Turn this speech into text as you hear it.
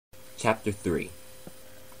Chapter 3.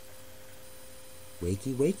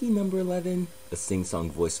 "Wakey, wakey, number 11, a sing-song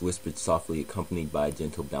voice whispered softly, accompanied by a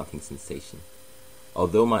gentle bouncing sensation.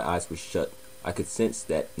 Although my eyes were shut, I could sense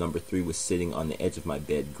that number 3 was sitting on the edge of my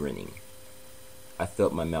bed, grinning. I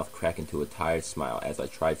felt my mouth crack into a tired smile as I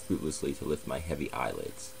tried fruitlessly to lift my heavy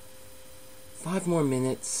eyelids. 5 more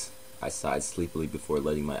minutes, I sighed sleepily before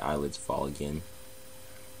letting my eyelids fall again.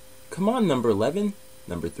 "Come on, number 11,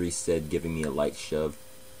 number 3 said, giving me a light shove.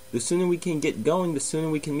 "The sooner we can get going, the sooner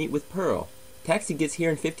we can meet with Pearl. Taxi gets here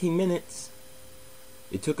in 15 minutes.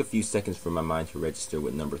 It took a few seconds for my mind to register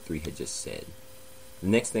what number 3 had just said. The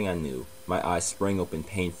next thing I knew, my eyes sprang open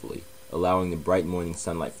painfully, allowing the bright morning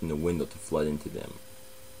sunlight from the window to flood into them.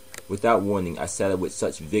 Without warning, I sat up with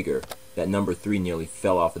such vigor that number 3 nearly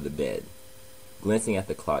fell off of the bed. Glancing at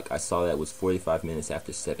the clock, I saw that it was 45 minutes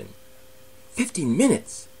after 7. 15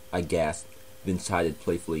 minutes! I gasped, then chided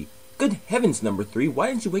playfully, "Good heavens, number 3, why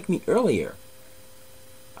didn't you wake me earlier?"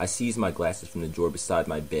 I seized my glasses from the drawer beside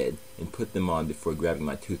my bed and put them on before grabbing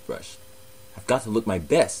my toothbrush. "I've got to look my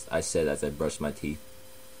best," I said as I brushed my teeth.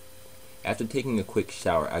 After taking a quick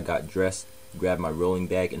shower, I got dressed, grabbed my rolling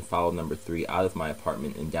bag, and followed number 3 out of my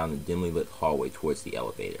apartment and down the dimly lit hallway towards the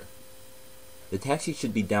elevator. "The taxi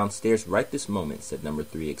should be downstairs right this moment," said number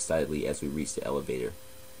 3 excitedly as we reached the elevator.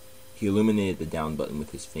 He illuminated the down button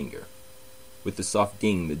with his finger. With a soft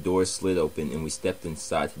ding, the doors slid open and we stepped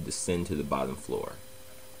inside to descend to the bottom floor.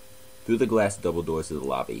 Through the glass double doors of the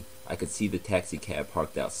lobby, I could see the taxi cab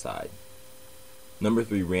parked outside. Number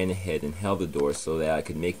 3 ran ahead and held the door so that I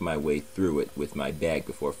could make my way through it with my bag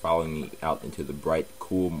before following me out into the bright,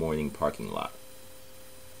 cool morning parking lot.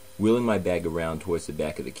 Wheeling my bag around towards the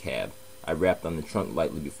back of the cab, I rapped on the trunk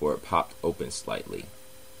lightly before it popped open slightly.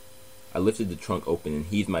 I lifted the trunk open and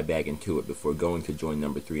heaved my bag into it before going to join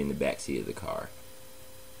number 3 in the back seat of the car.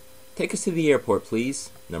 "Take us to the airport, please,"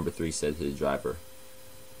 number 3 said to the driver.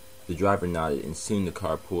 The driver nodded, and soon the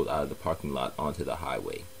car pulled out of the parking lot onto the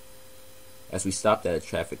highway. As we stopped at a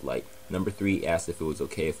traffic light, number 3 asked if it was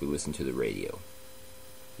okay if we listened to the radio.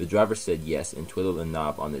 The driver said yes and twiddled a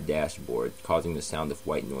knob on the dashboard, causing the sound of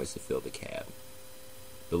white noise to fill the cab.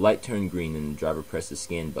 The light turned green and the driver pressed the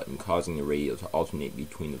scan button, causing the radio to alternate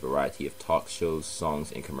between a variety of talk shows, songs,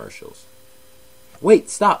 and commercials. "Wait,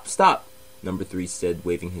 stop, stop," number 3 said,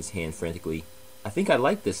 waving his hand frantically. "I think I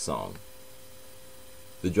like this song."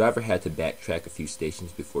 The driver had to backtrack a few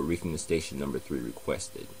stations before reaching the station number 3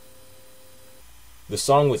 requested. The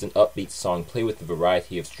song was an upbeat song played with a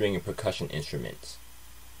variety of string and percussion instruments.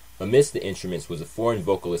 Amidst the instruments was a foreign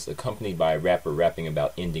vocalist accompanied by a rapper rapping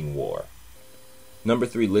about ending war. Number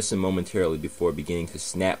 3 listened momentarily before beginning to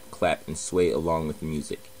snap, clap, and sway along with the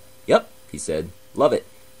music. "Yep," he said. "Love it."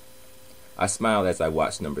 I smiled as I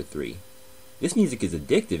watched number 3. "This music is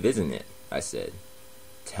addictive, isn't it?" I said.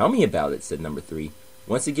 "Tell me about it," said number 3.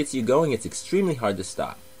 "Once it gets you going, it's extremely hard to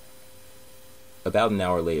stop." About an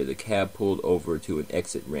hour later, the cab pulled over to an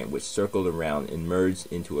exit ramp which circled around and merged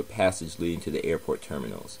into a passage leading to the airport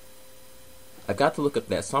terminals. "I've got to look up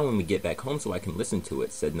that song when we get back home so I can listen to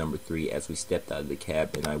it," said number 3 as we stepped out of the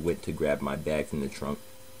cab and I went to grab my bag from the trunk.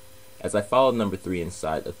 As I followed number 3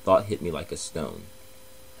 inside, a thought hit me like a stone.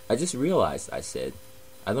 "I just realized," I said,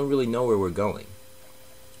 "I don't really know where we're going."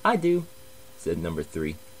 "I do," said number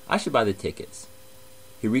 3. "I should buy the tickets."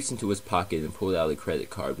 He reached into his pocket and pulled out a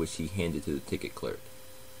credit card, which he handed to the ticket clerk.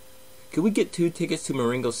 "Could we get 2 tickets to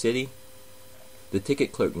Marengo City?" The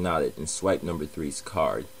ticket clerk nodded and swiped number 3's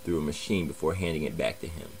card through a machine before handing it back to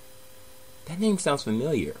him. "That name sounds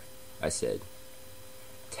familiar," I said.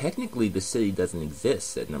 "Technically, the city doesn't exist,"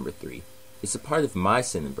 said number 3. "It's a part of my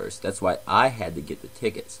Cineverse. That's why I had to get the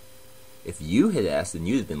tickets. If you had asked, then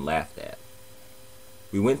you'd have been laughed at."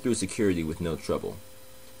 We went through security with no trouble.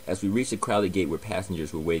 As we reached a crowded gate where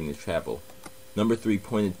passengers were waiting to travel, number 3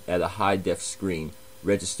 pointed at a high-def screen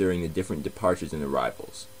registering the different departures and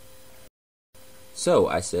arrivals. "So,"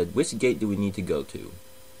 I said, "which gate do we need to go to?"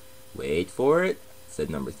 "Wait for it," said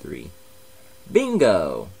number 3.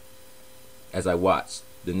 "Bingo!" As I watched,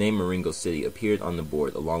 the name Marengo City appeared on the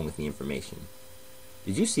board along with the information.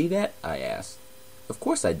 "Did you see that?" I asked. "Of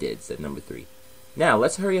course I did," said number 3. "Now,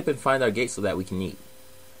 let's hurry up and find our gate so that we can eat."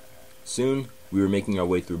 Soon, we were making our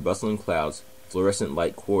way through bustling crowds, fluorescent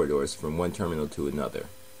light corridors from one terminal to another.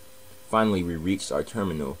 Finally, we reached our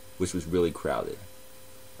terminal, which was really crowded.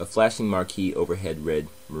 A flashing marquee overhead read,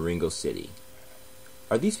 "Marengo City."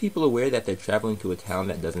 "Are these people aware that they're traveling to a town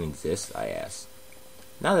that doesn't exist?" I asked.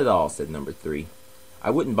 "Not at all," said number 3. "I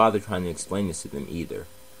wouldn't bother trying to explain this to them either.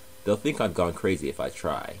 They'll think I've gone crazy if I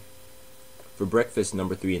try." For breakfast,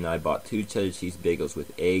 number 3 and I bought 2 cheddar cheese bagels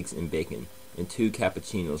with eggs and bacon and 2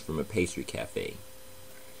 cappuccinos from a pastry cafe.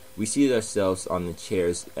 We seated ourselves on the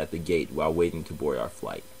chairs at the gate while waiting to board our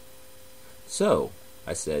flight. "So,"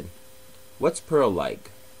 I said, "what's Pearl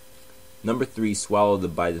like?" Number 3 swallowed the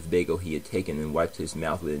bite of bagel he had taken and wiped his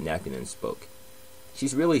mouth with a napkin and spoke.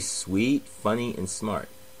 "She's really sweet, funny, and smart."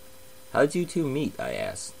 "How did you two meet?" I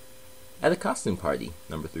asked. "At a costume party,"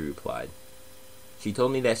 Number 3 replied. "She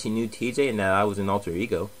told me that she knew TJ and that I was an alter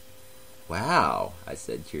ego." "Wow," I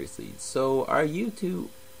said curiously. "So are you two—"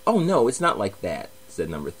 "Oh no, it's not like that," said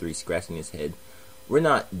Number 3, scratching his head. "We're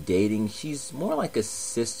not dating. She's more like a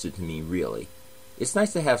sister to me, really. It's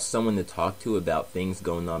nice to have someone to talk to about things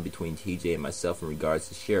going on between TJ and myself in regards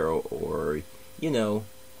to Cheryl or,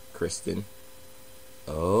 Kristen."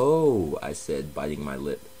 "Oh," I said, biting my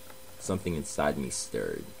lip. Something inside me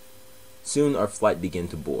stirred. Soon our flight began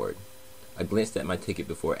to board. I glanced at my ticket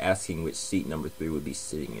before asking which seat Number 3 would be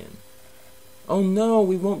sitting in. "Oh no,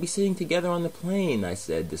 we won't be sitting together on the plane," I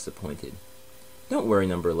said, disappointed. "Don't worry,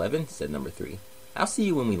 Number 11, said Number 3. "I'll see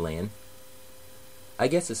you when we land." "I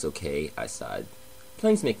guess it's okay," I sighed.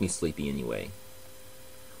 "Planes make me sleepy anyway."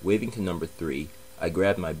 Waving to Number 3, I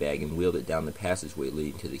grabbed my bag and wheeled it down the passageway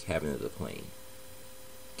leading to the cabin of the plane.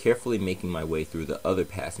 Carefully making my way through the other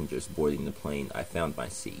passengers boarding the plane, I found my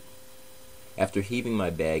seat. After heaving my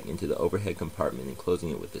bag into the overhead compartment and closing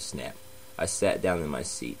it with a snap, I sat down in my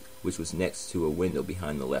seat, which was next to a window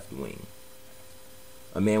behind the left wing.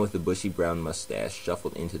 A man with a bushy brown mustache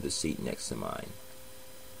shuffled into the seat next to mine.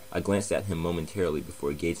 I glanced at him momentarily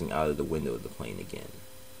before gazing out of the window of the plane again.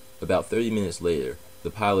 About 30 minutes later,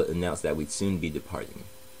 the pilot announced that we'd soon be departing.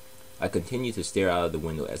 I continued to stare out of the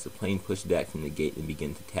window as the plane pushed back from the gate and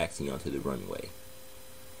began to taxi onto the runway.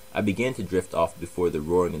 I began to drift off before the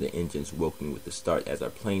roaring of the engines woke me with the start as our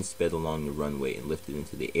plane sped along the runway and lifted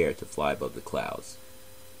into the air to fly above the clouds.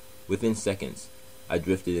 Within seconds, I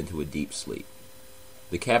drifted into a deep sleep.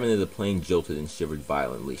 The cabin of the plane jolted and shivered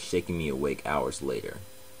violently, shaking me awake hours later.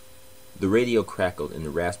 The radio crackled and the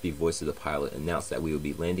raspy voice of the pilot announced that we would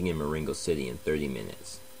be landing in Marengo City in 30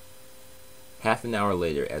 minutes. Half an hour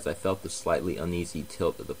later, as I felt the slightly uneasy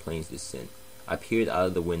tilt of the plane's descent, I peered out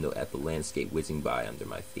of the window at the landscape whizzing by under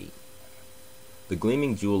my feet. The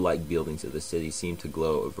gleaming jewel-like buildings of the city seemed to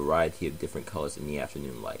glow a variety of different colors in the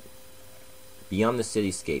afternoon light. Beyond the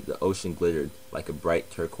cityscape, the ocean glittered like a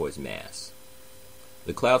bright turquoise mass.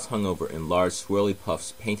 The clouds hung over in large swirly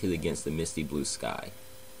puffs painted against the misty blue sky.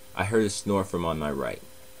 I heard a snore from on my right.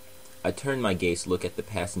 I turned my gaze to look at the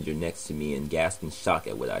passenger next to me and gasped in shock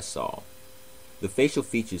at what I saw. The facial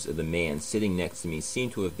features of the man sitting next to me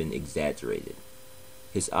seemed to have been exaggerated.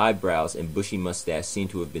 His eyebrows and bushy mustache seemed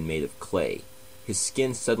to have been made of clay. His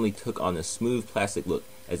skin suddenly took on a smooth plastic look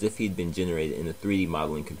as if he had been generated in a 3D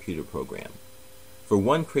modeling computer program. For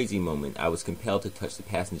one crazy moment, I was compelled to touch the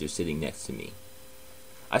passenger sitting next to me.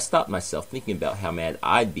 I stopped myself thinking about how mad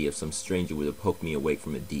I'd be if some stranger would have poked me awake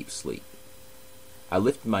from a deep sleep. I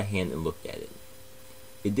lifted my hand and looked at it.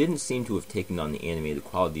 It didn't seem to have taken on the animated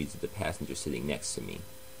qualities of the passenger sitting next to me.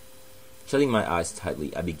 Shutting my eyes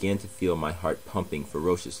tightly, I began to feel my heart pumping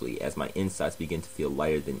ferociously as my insides began to feel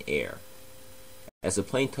lighter than air. As the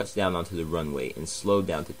plane touched down onto the runway and slowed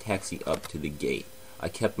down to taxi up to the gate, I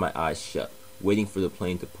kept my eyes shut, waiting for the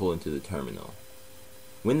plane to pull into the terminal.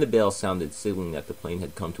 When the bell sounded signaling that the plane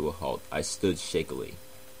had come to a halt, I stood shakily.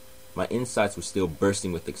 My insides were still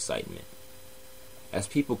bursting with excitement. As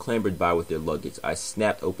people clambered by with their luggage, I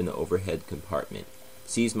snapped open the overhead compartment,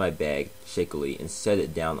 seized my bag shakily, and set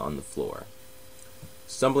it down on the floor.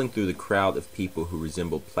 Stumbling through the crowd of people who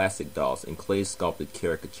resembled plastic dolls and clay-sculpted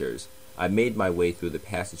caricatures, I made my way through the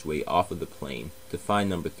passageway off of the plane to find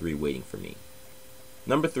Number 3 waiting for me.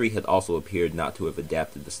 Number 3 had also appeared not to have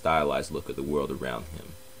adapted the stylized look of the world around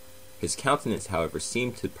him. His countenance, however,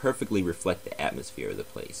 seemed to perfectly reflect the atmosphere of the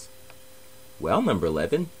place. "Well, Number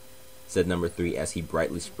 11, said Number 3 as he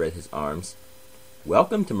brightly spread his arms.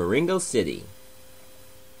 "Welcome to Marengo City."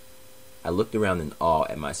 I looked around in awe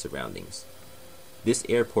at my surroundings. This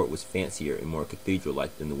airport was fancier and more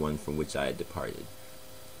cathedral-like than the one from which I had departed.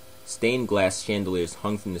 Stained glass chandeliers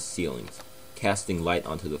hung from the ceilings, casting light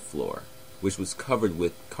onto the floor, which was covered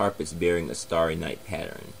with carpets bearing a starry night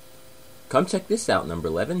pattern. "Come check this out, Number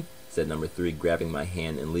 11, said Number 3, grabbing my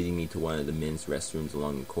hand and leading me to one of the men's restrooms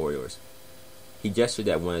along the corridors. He gestured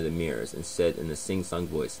at one of the mirrors and said in a sing-song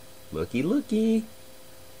voice, "Looky, looky."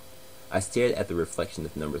 I stared at the reflection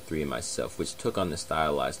of Number 3 and myself, which took on the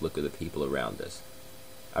stylized look of the people around us.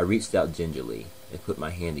 I reached out gingerly and put my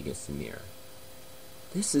hand against the mirror.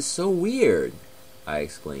 "This is so weird," I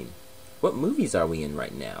exclaimed. "What movies are we in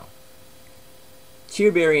right now?"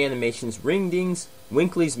 "Cheerberry Animation's Ring Dings,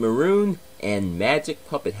 Winkley's Maroon, and Magic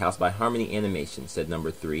Puppet House by Harmony Animation," said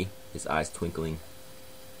Number 3, his eyes twinkling.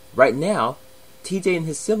 Right now, TJ and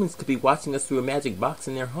his siblings could be watching us through a magic box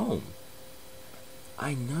in their home.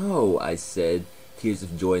 I know, I said, tears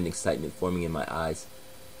of joy and excitement forming in my eyes.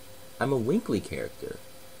 I'm a Winkley character.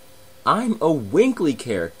 I'm a Winkley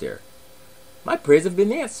character! My prayers have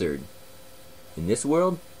been answered. In this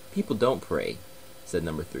world, people don't pray, said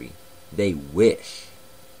number 3. They wish.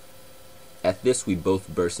 At this, we both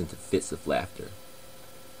burst into fits of laughter.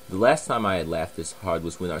 The last time I had laughed this hard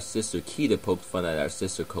was when our sister Keita poked fun at our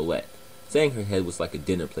sister Colette, saying her head was like a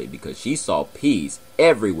dinner plate because she saw peas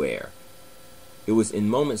everywhere. It was in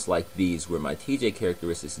moments like these where my TJ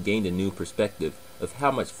characteristics gained a new perspective of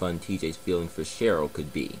how much fun TJ's feeling for Cheryl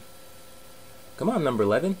could be. Come on, number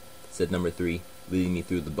 11, said number 3, leading me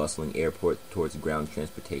through the bustling airport towards ground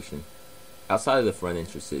transportation. Outside of the front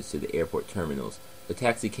entrances to the airport terminals, the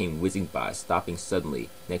taxi came whizzing by, stopping suddenly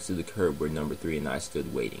next to the curb where number 3 and I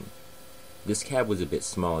stood waiting. This cab was a bit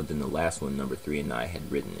smaller than the last one number 3 and I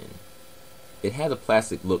had ridden in. It had a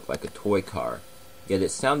plastic look like a toy car, yet it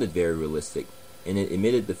sounded very realistic, and it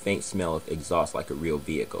emitted the faint smell of exhaust like a real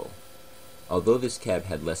vehicle. Although this cab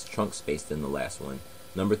had less trunk space than the last one,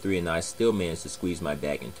 number 3 and I still managed to squeeze my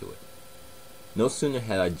bag into it. No sooner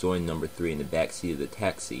had I joined number 3 in the back seat of the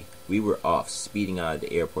taxi, we were off, speeding out of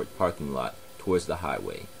the airport parking lot towards the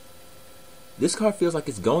highway. This car feels like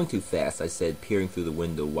it's going too fast, I said, peering through the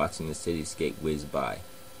window, watching the cityscape whiz by.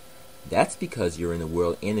 That's because you're in a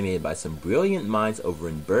world animated by some brilliant minds over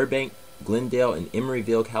in Burbank, Glendale, and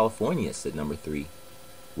Emeryville, California, said number 3.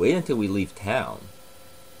 Wait until we leave town.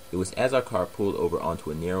 It was as our car pulled over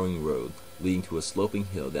onto a narrowing road leading to a sloping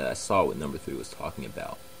hill that I saw what number 3 was talking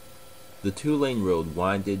about. The 2-lane road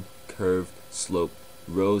winded, curved, sloped,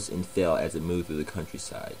 rose, and fell as it moved through the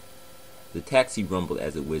countryside. The taxi rumbled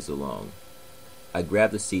as it whizzed along. I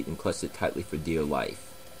grabbed the seat and clutched it tightly for dear life.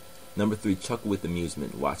 Number 3 chuckled with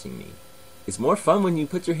amusement, watching me. It's more fun when you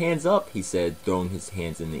put your hands up, he said, throwing his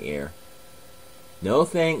hands in the air. No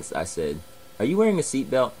thanks, I said. Are you wearing a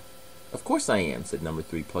seatbelt? Of course I am, said number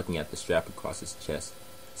 3, plucking at the strap across his chest.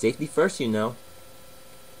 Safety first, you know.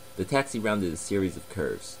 The taxi rounded a series of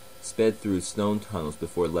curves, sped through stone tunnels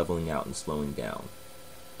before leveling out and slowing down.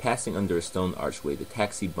 Passing under a stone archway, the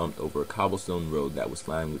taxi bumped over a cobblestone road that was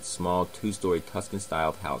lined with small 2-story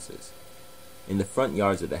Tuscan-styled houses. In the front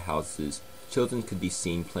yards of the houses, children could be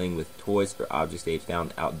seen playing with toys or objects they had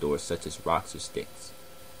found outdoors, such as rocks or sticks.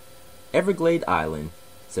 Everglade Island,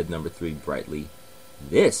 said number 3 brightly.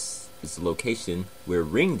 This is the location where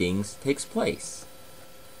Ringdings takes place.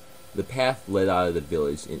 The path led out of the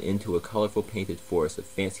village and into a colorful painted forest of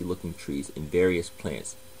fancy-looking trees and various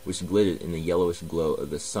plants, which glittered in the yellowish glow of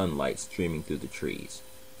the sunlight streaming through the trees.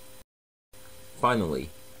 Finally,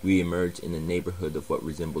 we emerged in a neighborhood of what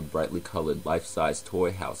resembled brightly colored life-size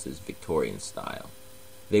toy houses, Victorian style.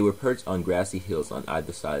 They were perched on grassy hills on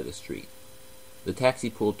either side of the street. The taxi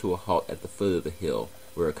pulled to a halt at the foot of the hill,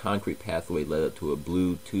 where a concrete pathway led up to a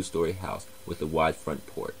blue 2-story house with a wide front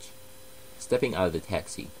porch. Stepping out of the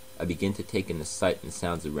taxi, I began to take in the sight and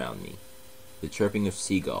sounds around me. The chirping of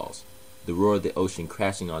seagulls, the roar of the ocean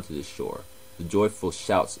crashing onto the shore, the joyful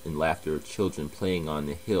shouts and laughter of children playing on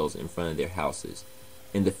the hills in front of their houses,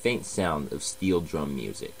 and the faint sound of steel drum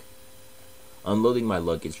music. Unloading my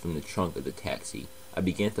luggage from the trunk of the taxi, I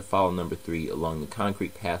began to follow number 3 along the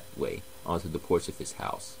concrete pathway onto the porch of his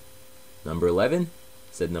house. Number 11,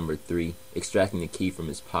 said number 3, extracting the key from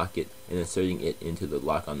his pocket and inserting it into the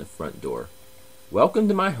lock on the front door. Welcome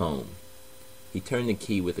to my home. He turned the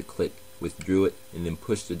key with a click, withdrew it, and then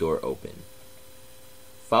pushed the door open.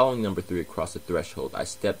 Following number 3 across the threshold, I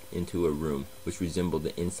stepped into a room which resembled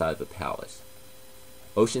the inside of a palace.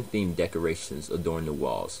 Ocean-themed decorations adorned the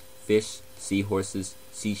walls: fish, seahorses,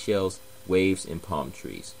 seashells, waves, and palm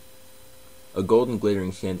trees. A golden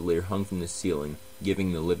glittering chandelier hung from the ceiling,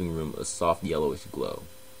 giving the living room a soft yellowish glow.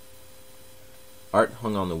 Art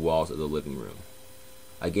hung on the walls of the living room.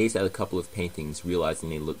 I gazed at a couple of paintings, realizing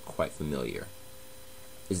they looked quite familiar.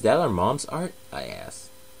 Is that our mom's art? I asked.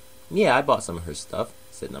 Yeah, I bought some of her stuff,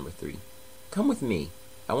 said number 3. Come with me.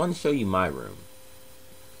 I want to show you my room.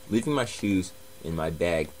 Leaving my shoes in my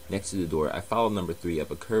bag next to the door, I followed number 3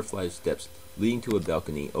 up a curved flight of steps leading to a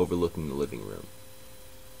balcony overlooking the living room.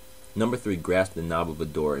 Number 3 grasped the knob of a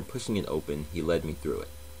door, and pushing it open, he led me through it.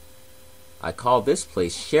 I call this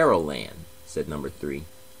place Cheryl Land, said number 3.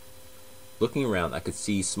 Looking around, I could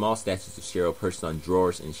see small statues of Cheryl perched on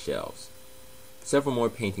drawers and shelves. Several more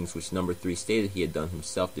paintings which number 3 stated he had done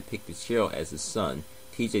himself depicted Cheryl as a sun,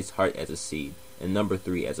 TJ's heart as a seed, and number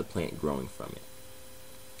 3 as a plant growing from it.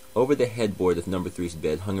 Over the headboard of number 3's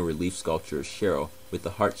bed hung a relief sculpture of Cheryl with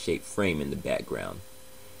the heart-shaped frame in the background.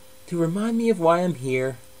 To remind me of why I'm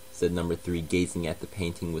here, said number 3, gazing at the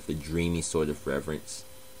painting with a dreamy sort of reverence.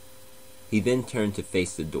 He then turned to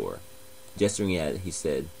face the door. Gesturing at it, he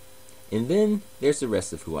said, "And then there's the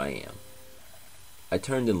rest of who I am." I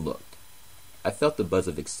turned and looked. I felt the buzz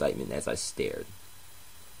of excitement as I stared.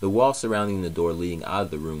 The wall surrounding the door leading out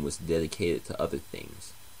of the room was dedicated to other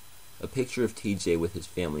things. A picture of TJ with his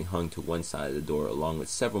family hung to one side of the door, along with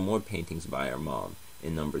several more paintings by our mom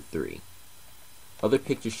in number 3. Other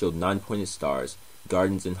pictures showed 9-pointed stars,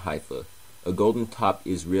 gardens in Haifa, a golden-topped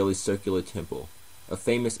Israeli circular temple, a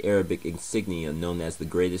famous Arabic insignia known as the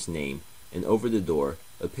greatest name, and over the door,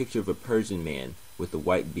 a picture of a Persian man with a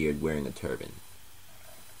white beard wearing a turban.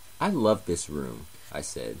 "I love this room," I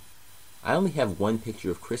said. "I only have one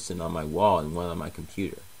picture of Kristen on my wall and one on my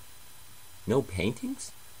computer." "No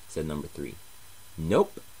paintings?" said number 3.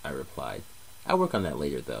 "Nope," I replied. "I'll work on that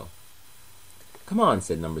later, though." "Come on,"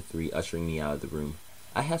 said number 3, ushering me out of the room.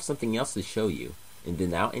 "I have something else to show you, and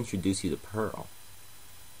then I'll introduce you to Pearl."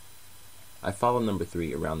 I followed number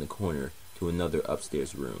 3 around the corner to another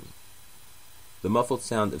upstairs room. The muffled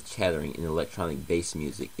sound of chattering and electronic bass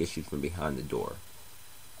music issued from behind the door.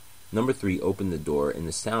 Number 3 opened the door, and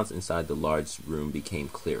the sounds inside the large room became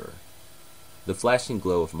clearer. The flashing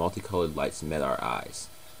glow of multicolored lights met our eyes.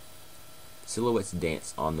 Silhouettes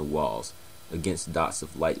danced on the walls against dots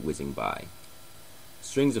of light whizzing by.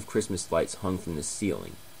 Strings of Christmas lights hung from the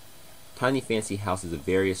ceiling. Tiny fancy houses of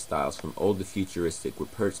various styles, from old to futuristic, were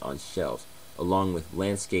perched on shelves, along with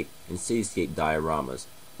landscape and cityscape dioramas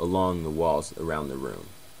along the walls around the room.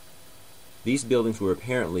 These buildings were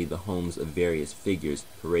apparently the homes of various figures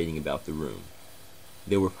parading about the room.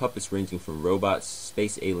 There were puppets ranging from robots,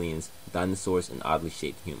 space aliens, dinosaurs, and oddly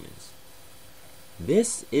shaped humans.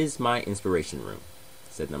 "This is my inspiration room,"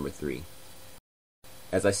 said number 3.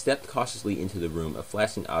 As I stepped cautiously into the room, a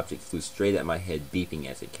flashing object flew straight at my head, beeping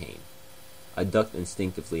as it came. I ducked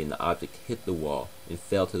instinctively, and the object hit the wall and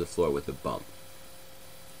fell to the floor with a bump.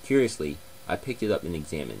 Curiously, I picked it up and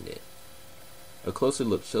examined it. A closer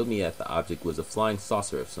look showed me that the object was a flying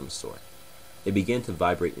saucer of some sort. It began to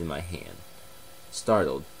vibrate in my hand.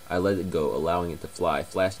 Startled, I let it go, allowing it to fly,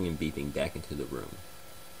 flashing and beeping, back into the room.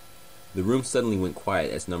 The room suddenly went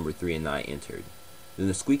quiet as number 3 and I entered. Then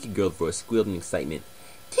a squeaky girl's voice squealed in excitement,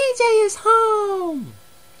 "TJ is home!"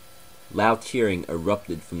 Loud cheering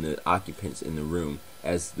erupted from the occupants in the room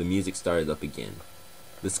as the music started up again.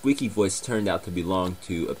 The squeaky voice turned out to belong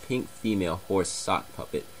to a pink female horse sock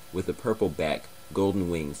puppet with a purple back, golden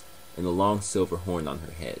wings, and a long silver horn on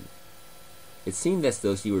her head. It seemed as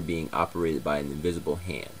though she were being operated by an invisible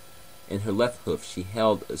hand. In her left hoof she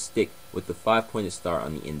held a stick with a 5-pointed star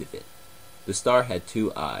on the end of it. The star had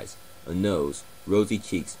 2 eyes, a nose, rosy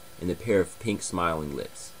cheeks, and a pair of pink smiling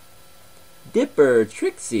lips. "Dipper,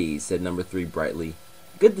 Trixie," said number 3 brightly.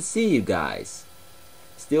 "Good to see you guys."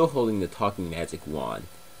 Still holding the talking magic wand,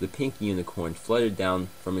 the pink unicorn fluttered down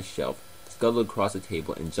from a shelf, scuttled across the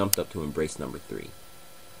table, and jumped up to embrace number 3.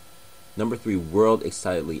 Number 3 whirled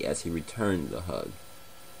excitedly as he returned the hug.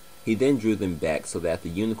 He then drew them back so that the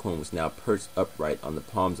unicorn was now perched upright on the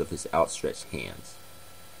palms of his outstretched hands.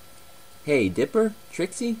 "Hey, Dipper,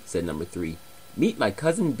 Trixie," said number 3. "Meet my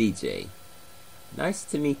cousin BJ." "Nice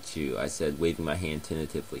to meet you," I said, waving my hand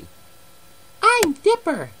tentatively. "I'm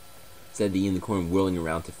Dipper," said the unicorn, whirling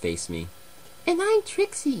around to face me. "And I'm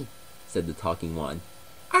Trixie," said the talking wand.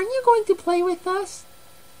 "Aren't you going to play with us?"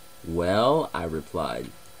 "Well," I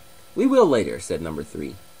replied. "We will later," said number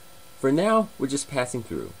 3. "For now, we're just passing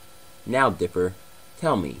through. Now, Dipper,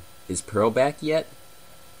 tell me, is Pearl back yet?"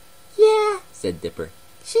 "Yeah," said Dipper.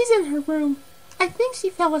 "She's in her room. I think she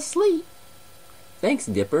fell asleep." "Thanks,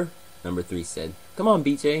 Dipper," number 3 said. "Come on,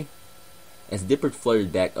 BJ." As Dipper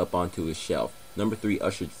fluttered back up onto his shelf, number 3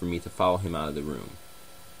 ushered for me to follow him out of the room.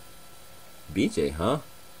 "BJ, huh?"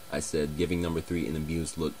 I said, giving number 3 an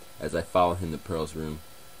amused look as I followed him to Pearl's room.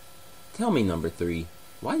 "Tell me, number 3,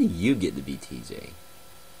 why do you get to be TJ?"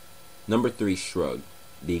 Number 3 shrugged.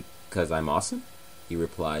 "Because I'm awesome?" he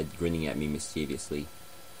replied, grinning at me mischievously.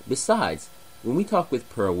 "Besides, when we talk with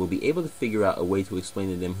Pearl, we'll be able to figure out a way to explain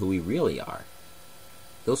to them who we really are."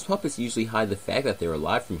 "Those puppets usually hide the fact that they're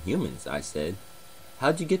alive from humans," I said.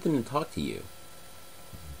 "How'd you get them to talk to you?"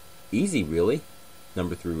 "Easy, really,"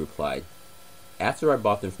 number 3 replied. "After I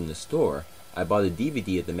bought them from the store, I bought a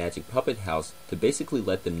DVD of the Magic Puppet House to basically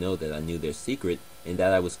let them know that I knew their secret and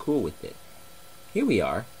that I was cool with it. Here we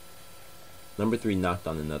are." Number 3 knocked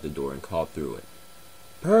on another door and called through it.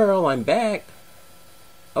 "Pearl, I'm back."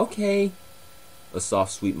 "Okay," a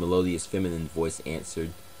soft, sweet, melodious feminine voice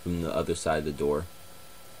answered from the other side of the door.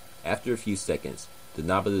 After a few seconds, the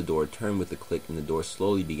knob of the door turned with a click and the door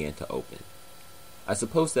slowly began to open. I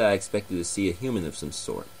suppose that I expected to see a human of some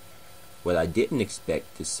sort. What I didn't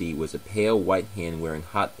expect to see was a pale white hand wearing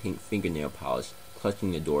hot pink fingernail polish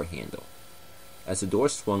clutching the door handle. As the door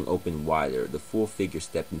swung open wider, the full figure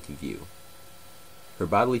stepped into view. Her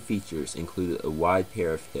bodily features included a wide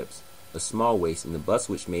pair of hips, a small waist, and a bust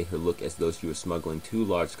which made her look as though she were smuggling 2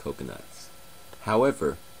 large coconuts.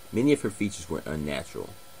 However, many of her features were unnatural.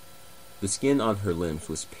 The skin on her limbs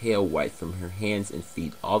was pale white from her hands and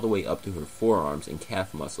feet all the way up to her forearms and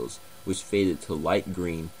calf muscles, which faded to light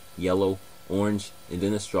green, yellow, orange, and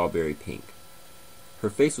then a strawberry pink. Her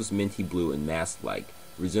face was minty blue and mask-like,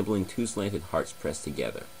 resembling 2 slanted hearts pressed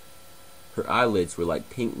together. Her eyelids were like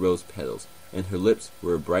pink rose petals, and her lips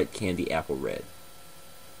were a bright candy apple red.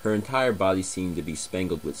 Her entire body seemed to be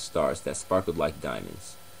spangled with stars that sparkled like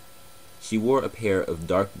diamonds. She wore a pair of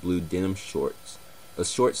dark blue denim shorts, a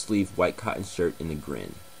short-sleeved white cotton shirt, and a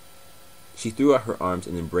grin. She threw out her arms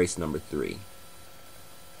and embraced number 3.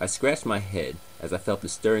 I scratched my head as I felt the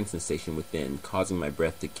stirring sensation within, causing my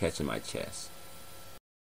breath to catch in my chest.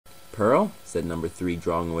 "Pearl," said number 3,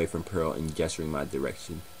 drawing away from Pearl and gesturing my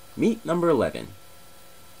direction. "Meet number 11.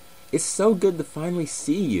 "It's so good to finally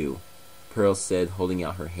see you," Pearl said, holding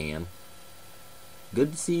out her hand.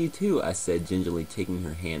 "Good to see you too," I said, gingerly taking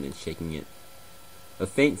her hand and shaking it. A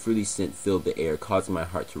faint fruity scent filled the air, causing my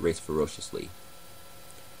heart to race ferociously.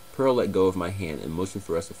 Pearl let go of my hand and motioned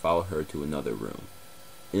for us to follow her to another room.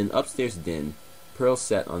 In an upstairs den, Pearl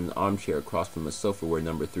sat on an armchair across from a sofa where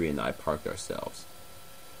number 3 and I parked ourselves.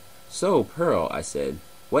 "So, Pearl," I said,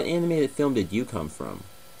 "what animated film did you come from?"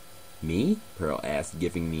 "Me?" Pearl asked,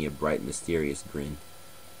 giving me a bright, mysterious grin.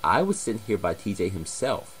 "I was sent here by TJ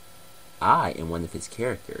himself. I am one of his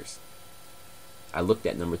characters." I looked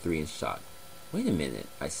at number 3 in shock. "Wait a minute,"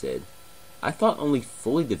 I said. "I thought only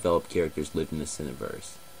fully developed characters lived in the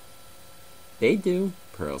Cineverse." "They do,"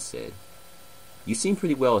 Pearl said. "You seem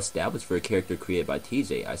pretty well established for a character created by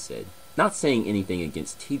TJ," I said. "Not saying anything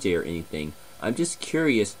against TJ or anything. I'm just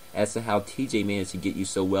curious as to how TJ managed to get you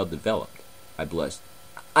so well developed." I blushed.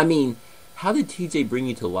 "I mean, how did TJ bring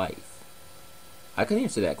you to life?" "I could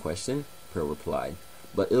answer that question," Pearl replied,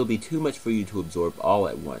 "but it'll be too much for you to absorb all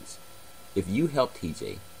at once. If you help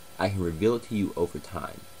TJ, I can reveal it to you over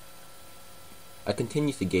time." I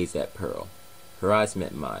continued to gaze at Pearl. Her eyes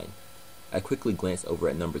met mine. I quickly glanced over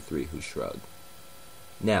at number 3, who shrugged.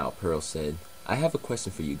 "Now," Pearl said, "I have a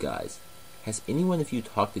question for you guys. Has any one of you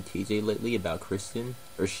talked to TJ lately about Kristen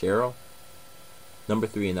or Cheryl?" Number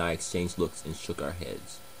 3 and I exchanged looks and shook our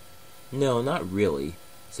heads. "No, not really,"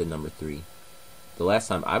 said number 3. "The last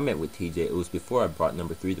time I met with TJ, it was before I brought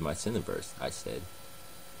number 3 to my Cineverse," I said.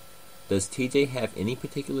 "Does TJ have any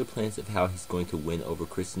particular plans of how he's going to win over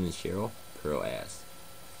Kristen and Cheryl?" Pearl asked.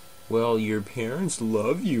 "Well, your parents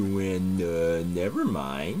love you and, never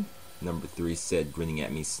mind," number 3 said, grinning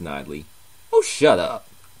at me snidely. "Oh, shut up,"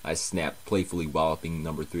 I snapped, playfully walloping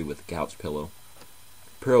number 3 with a couch pillow.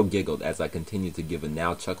 Pearl giggled as I continued to give a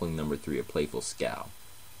now chuckling number 3 a playful scowl.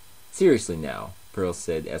 "Seriously now," Pearl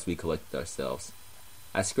said as we collected ourselves.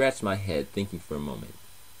 I scratched my head, thinking for a moment,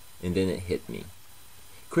 and then it hit me.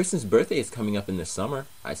 "Kristen's birthday is coming up in the summer,"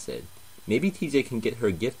 I said. "Maybe TJ can get her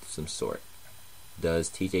a gift of some sort." "Does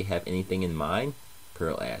TJ have anything in mind?"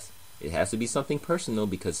 Pearl asked. "It has to be something personal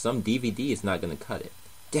because some DVD is not going to cut it."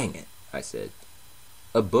 "Dang it," I said.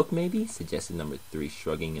 "A book, maybe?" suggested number 3,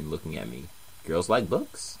 shrugging and looking at me. "Girls like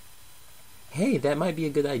books." "Hey, that might be a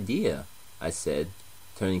good idea," I said,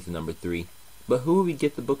 turning to number 3. "But who would we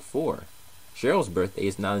get the book for? Cheryl's birthday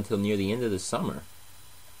is not until near the end of the summer."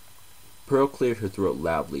 Pearl cleared her throat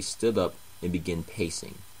loudly, stood up, and began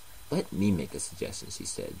pacing. "Let me make a suggestion," she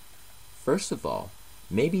said. "First of all,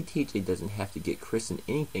 maybe TJ doesn't have to get Kristen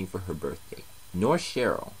anything for her birthday, nor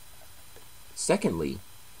Cheryl. Secondly,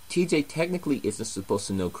 TJ technically isn't supposed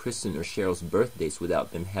to know Kristen or Cheryl's birthdays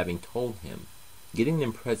without them having told him. Getting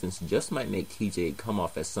them presents just might make TJ come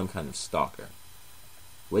off as some kind of stalker."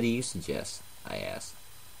 "What do you suggest?" I asked.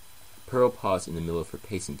 Pearl paused in the middle of her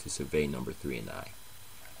pacing to survey number 3 and I.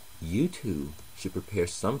 "You two should prepare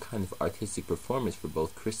some kind of artistic performance for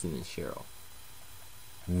both Kristen and Cheryl."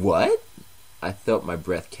 "What?" I felt my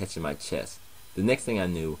breath catch in my chest. The next thing I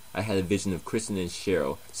knew, I had a vision of Kristen and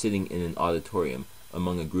Cheryl sitting in an auditorium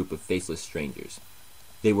among a group of faceless strangers.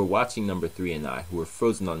 They were watching number 3 and I, who were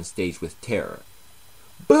frozen on the stage with terror.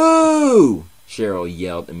 "Boo!" Cheryl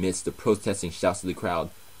yelled amidst the protesting shouts of the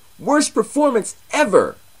crowd. "Worst performance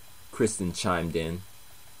ever!" Kristen chimed in.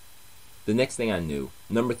 The next thing I knew,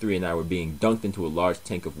 number 3 and I were being dunked into a large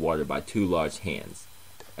tank of water by 2 large hands.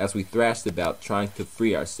 As we thrashed about trying to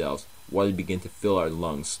free ourselves, water began to fill our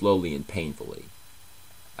lungs slowly and painfully.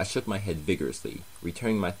 I shook my head vigorously,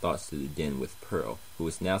 returning my thoughts to the den with Pearl, who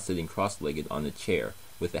was now sitting cross-legged on a chair,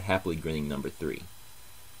 with a happily grinning number 3.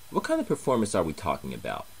 What kind of performance are we talking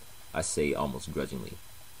about? I say almost grudgingly.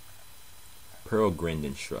 Pearl grinned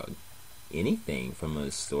and shrugged. Anything from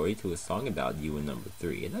a story to a song about you and number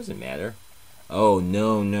 3. It doesn't matter. Oh,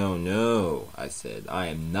 no, I said. I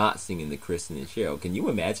am not singing the Kristen and Cheryl. Can you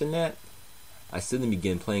imagine that? I suddenly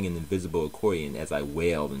began playing an invisible accordion as I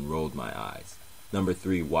wailed and rolled my eyes. Number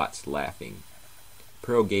 3 watched, laughing.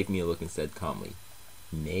 Pearl gave me a look and said calmly,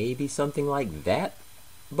 maybe something like that,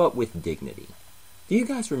 but with dignity. Do you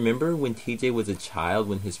guys remember when TJ was a child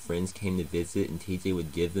when his friends came to visit and TJ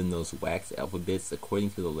would give them those wax alphabets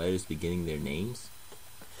according to the letters beginning their names?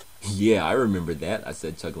 Yeah, I remember that, I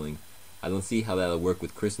said, chuckling. I don't see how that'll work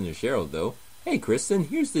with Kristen or Cheryl, though. Hey, Kristen,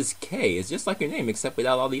 here's this K. It's just like your name, except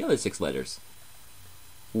without all the other 6 letters.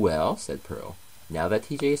 Well, said Pearl, now that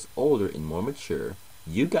TJ is older and more mature,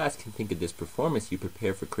 you guys can think of this performance you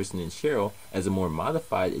prepared for Kristen and Cheryl as a more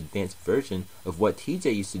modified, advanced version of what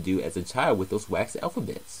TJ used to do as a child with those wax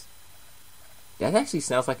alphabets. That actually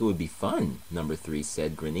sounds like it would be fun, number 3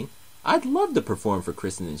 said, grinning. I'd love to perform for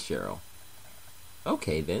Kristen and Cheryl.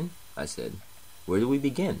 Okay, then, I said. Where do we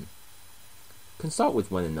begin? Consult with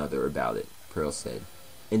one another about it, Pearl said.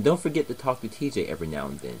 And don't forget to talk to TJ every now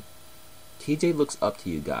and then. TJ looks up to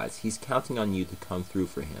you guys. He's counting on you to come through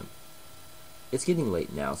for him. It's getting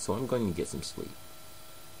late now, so I'm going to get some sleep.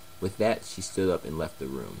 With that, she stood up and left the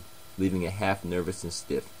room, leaving a half-nervous and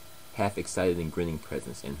stiff, half-excited and grinning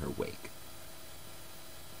presence in her wake.